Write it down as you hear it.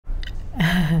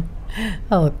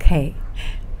Okay.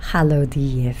 Hello,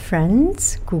 dear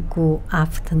friends. Good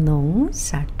afternoon.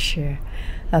 Such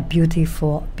a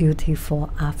beautiful,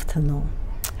 beautiful afternoon.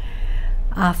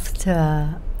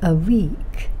 After a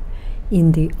week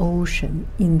in the ocean,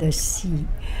 in the sea,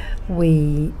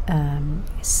 we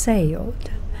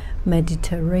sailed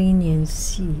Mediterranean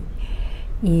Sea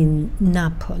in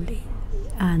Napoli,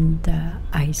 and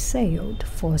I sailed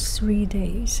for 3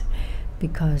 days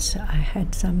because I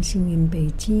had something in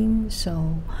Beijing,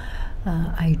 so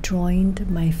I joined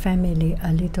my family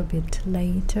a little bit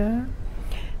later,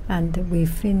 and we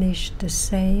finished the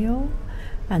sail,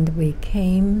 and we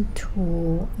came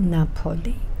to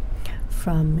Napoli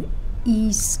from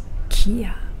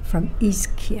Ischia.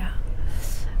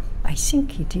 I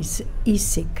think it is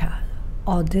Ithaca,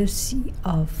 Odyssey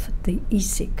of the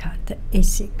Ithaca.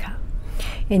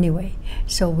 Anyway,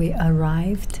 so we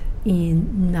arrived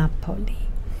in Napoli,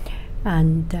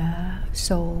 and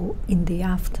so in the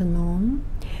afternoon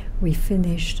we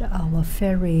finished our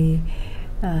ferry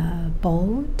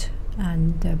boat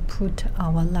and put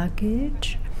our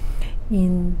luggage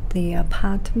in the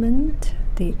apartment,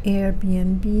 the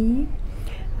Airbnb,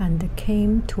 and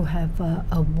came to have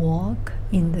a walk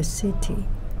in the city.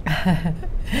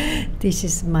 This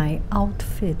is my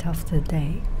outfit of the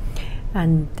day.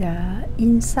 And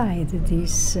inside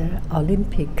this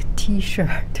Olympic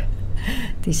t-shirt,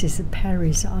 this is a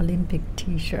Paris Olympic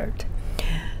t-shirt.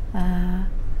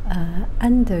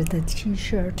 Under the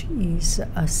t-shirt is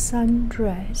a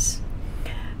sundress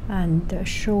and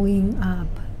showing up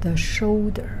the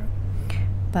shoulder.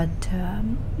 But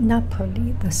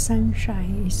Napoli, the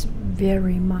sunshine is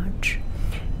very much.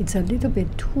 It's a little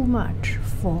bit too much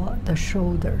for the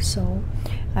shoulder, so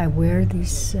I wear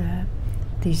this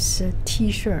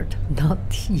t-shirt, not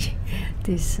tee,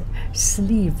 this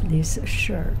sleeveless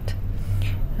shirt,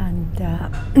 and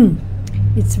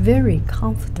it's very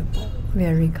comfortable,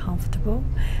 very comfortable.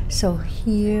 So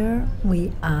here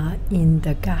we are in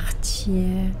the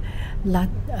Quartier,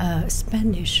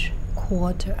 Spanish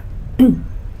Quarter.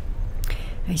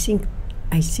 I think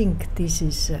this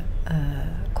is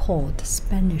called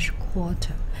Spanish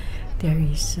Quarter. There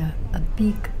is a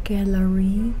big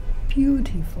gallery,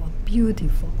 beautiful,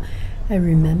 beautiful. I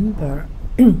remember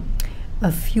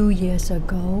a few years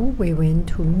ago we went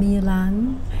to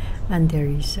Milan, and there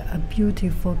is a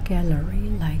beautiful gallery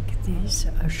like this,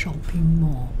 a shopping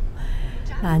mall,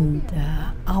 and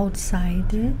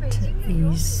outside it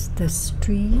is the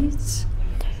streets.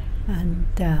 And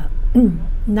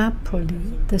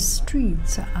Napoli, the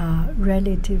streets are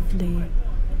relatively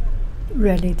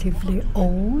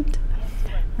old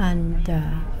and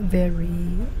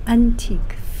very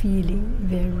antique feeling,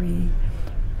 very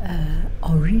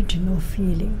original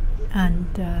feeling.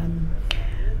 And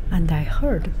I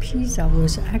heard Pisa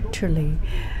was actually,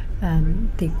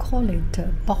 they call it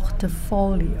a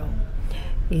portfolio.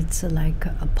 It's like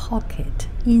a pocket.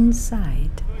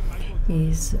 Inside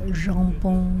is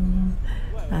jambon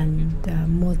and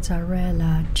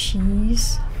mozzarella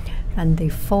cheese, and they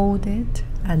fold it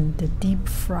and deep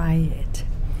fry it.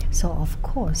 So of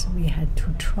course we had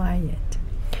to try it.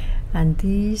 And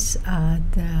these are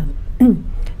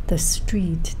the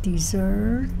street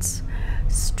desserts,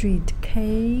 street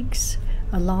cakes,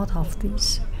 a lot of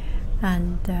these.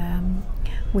 And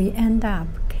we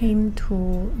came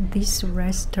to this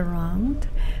restaurant,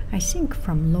 I think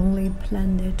from Lonely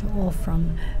Planet or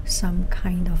from some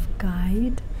kind of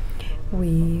guide.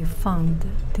 We found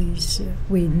this,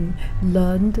 we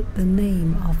learned the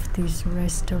name of this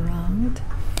restaurant,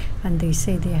 and they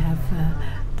say they have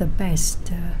the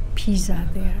best pizza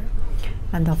there.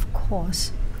 And of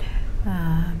course,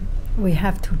 we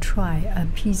have to try a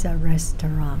pizza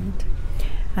restaurant,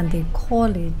 and they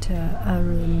call it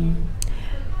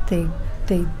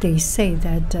they say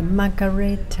that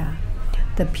margherita,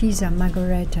 the pizza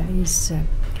margherita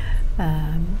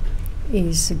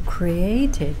is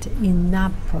created in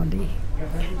Napoli.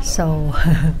 So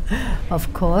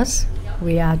of course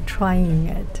we are trying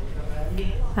it.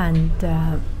 And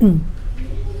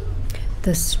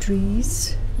the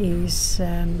streets is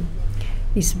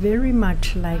very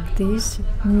much like this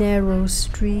narrow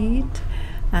street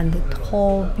and a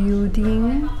tall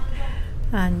building.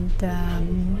 And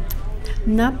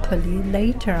Napoli,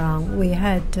 later on we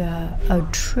had a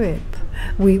trip.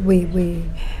 We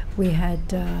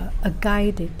had a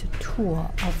guided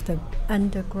tour of the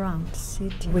underground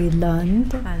city. We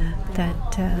learned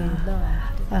that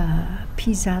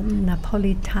pizza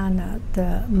napolitana,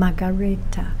 the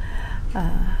margherita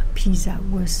pizza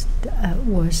was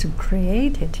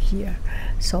created here.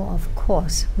 So of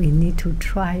course we need to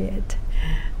try it.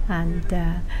 and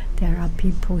there are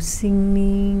people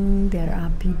singing, there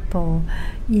are people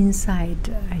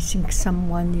inside. I think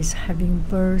someone is having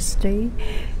birthday.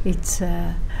 It's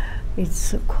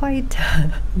quite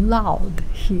loud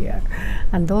here,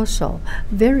 and also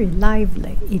very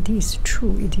lively. It is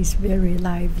true, it is very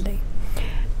lively.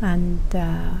 And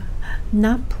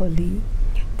Napoli,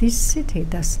 this city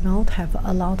does not have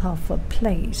a lot of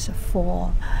place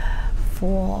for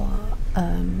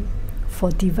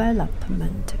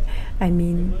development. I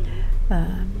mean,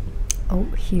 oh,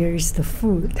 here is the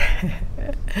food.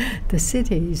 The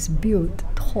city is built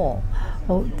tall.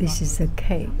 Oh, this is the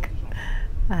cake.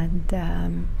 And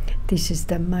this is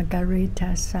the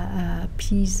margarita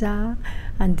pizza,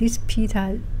 and this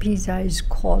pizza is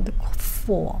called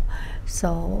 4.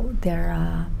 So there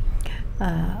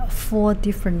are 4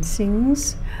 different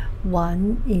things.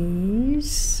 One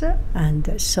is,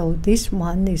 and so this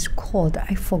one is called,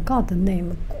 I forgot the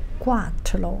name,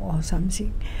 quattro or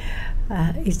something.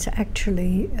 It's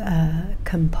actually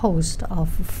composed of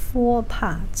 4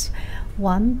 parts.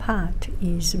 One part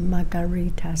is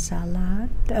margarita salad,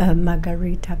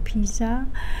 margarita pizza.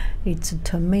 It's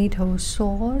tomato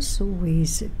sauce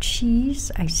with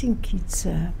cheese. I think it's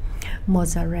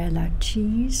mozzarella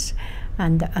cheese.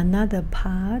 And another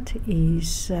part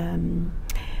is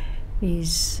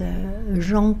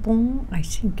jambon. I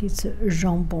think it's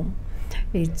jambon.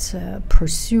 It's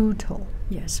prosciutto.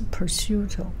 Yes,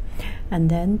 prosciutto. And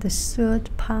then the third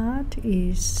part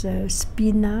is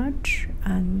spinach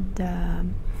and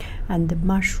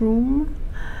mushroom.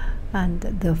 And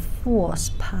the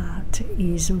fourth part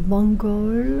is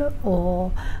vongole,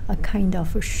 or a kind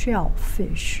of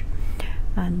shellfish.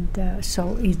 And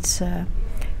so it's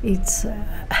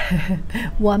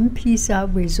one pizza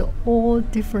with all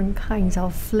different kinds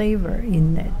of flavor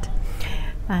in it.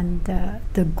 And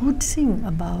the good thing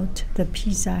about the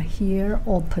pizza here,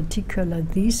 or particular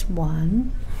this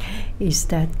one, is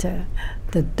that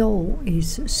the dough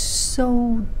is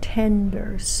so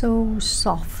tender, so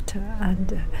soft,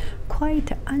 and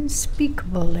quite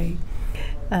unspeakably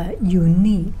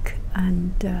unique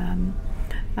and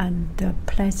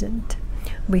pleasant.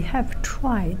 We have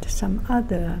tried some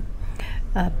other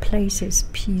places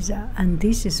pizza, and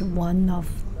this is one of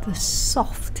the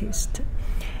softest.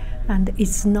 And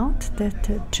it's not that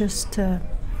just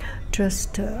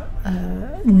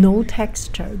no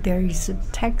texture. There is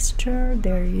texture,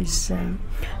 there is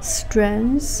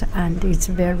strength, and it's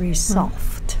very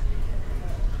soft.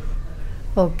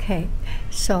 Okay,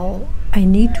 so I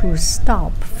need to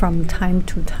stop from time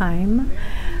to time,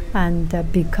 and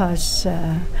because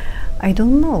I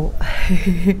don't know,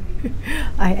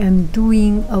 I am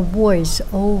doing a voice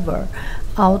over.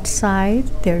 Outside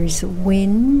there is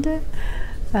wind.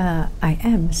 I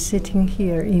am sitting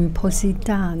here in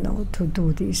Positano to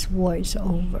do this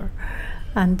voiceover,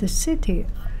 and the city,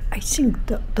 I think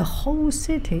the whole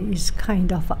city is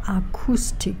kind of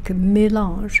acoustic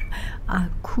melange,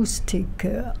 acoustic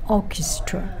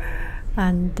orchestra,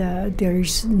 and there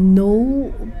is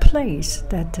no place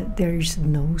that there is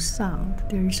no sound.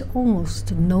 There is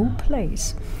almost no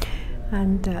place.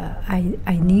 And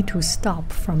I need to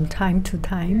stop from time to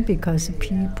time because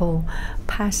people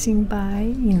passing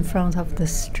by in front of the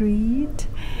street,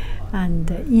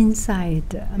 and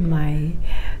inside my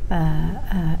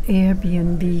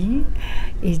Airbnb,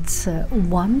 it's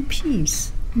one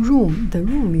piece room. The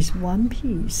room is one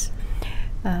piece.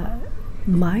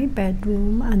 My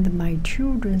bedroom and my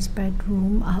children's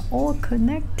bedroom are all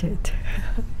connected.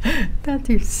 That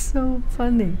is so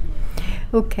funny.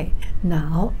 Okay,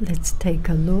 now let's take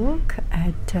a look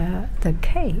at the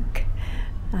cake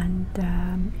and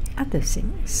other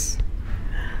things.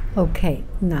 Okay,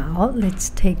 now let's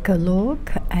take a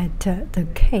look at the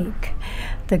cake.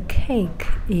 The cake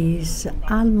is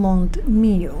almond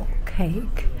meal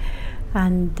cake,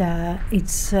 and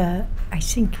it's I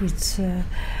think it's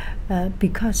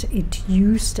because it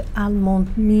used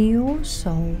almond meal,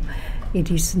 so it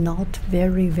is not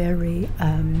very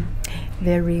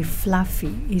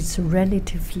fluffy. It's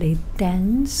relatively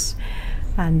dense,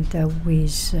 and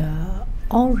with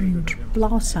orange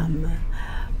blossom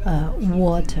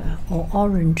water or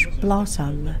orange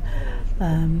blossom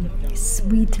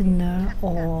sweetener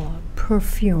or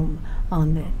perfume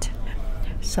on it.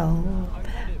 So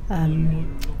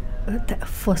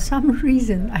for some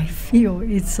reason I feel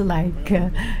it's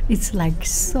like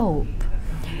soap.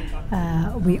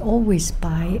 We always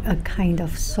buy a kind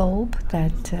of soap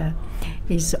that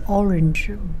is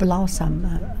orange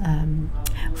blossom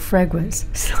fragrance,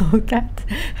 so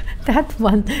that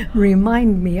one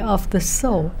remind me of the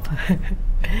soap.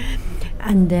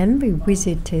 And then we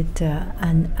visited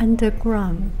an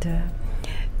underground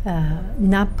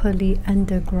Napoli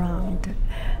underground.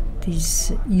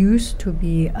 This used to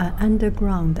be an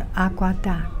underground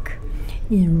aqueduct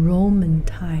in Roman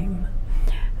time,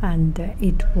 and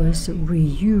it was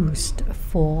reused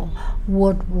for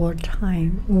World War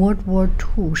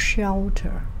II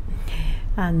shelter.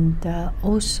 And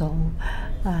also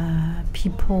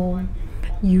people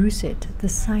use it, the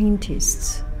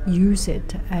scientists use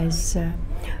it as a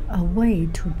way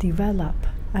to develop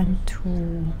and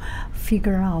to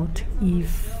figure out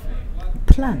if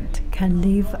plant can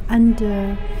live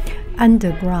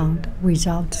underground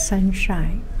without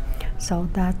sunshine. So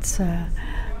that's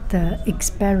the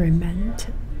experiment.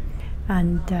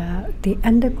 And the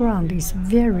underground is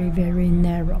very, very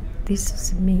narrow. This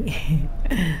is me.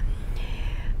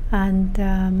 And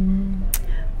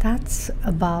that's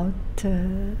about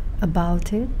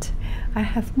it. I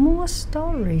have more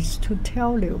stories to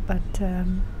tell you, but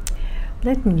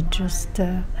let me just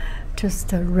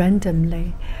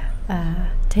randomly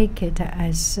take it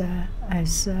as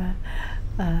a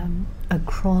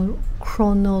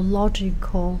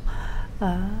chronological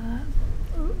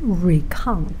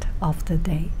recount of the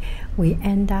day. We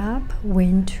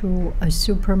went to a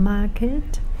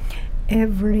supermarket.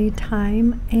 Every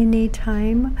time,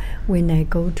 anytime when I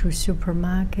go to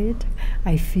supermarket,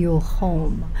 I feel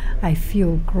home. I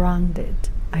feel grounded.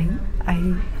 I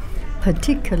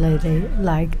particularly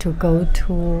like to go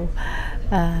to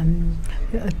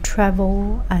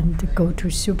travel and go to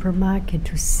supermarket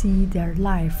to see their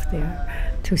life there,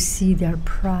 to see their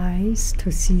price,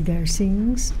 to see their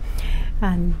things.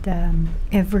 And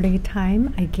every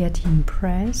time I get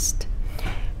impressed.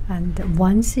 And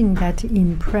one thing that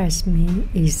impressed me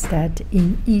is that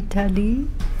in Italy,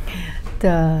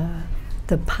 the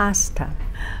pasta,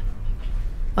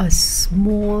 a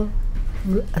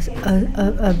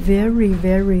very,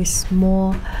 very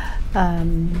small,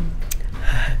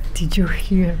 did you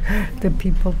hear the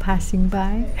people passing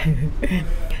by?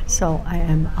 So I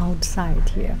am outside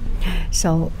here.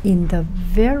 So in the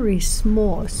very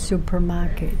small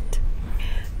supermarket,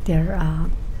 there are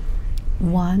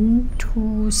 1,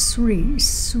 2,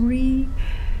 3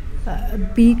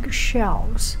 big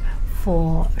shelves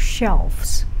for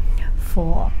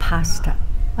pasta,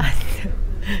 and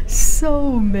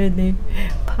so many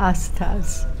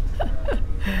pastas.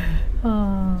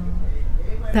 Oh,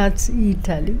 that's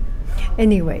Italy.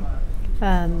 Anyway,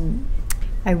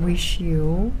 I wish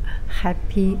you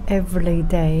happy every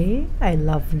day. I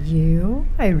love you.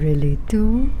 I really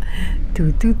do.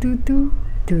 Do.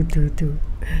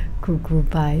 Cuckoo,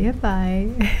 bye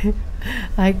bye.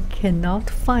 I cannot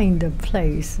find a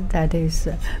place that is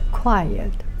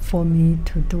quiet for me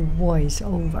to do voice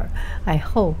over. I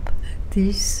hope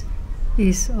this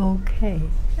is okay.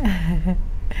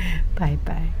 Bye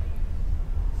bye.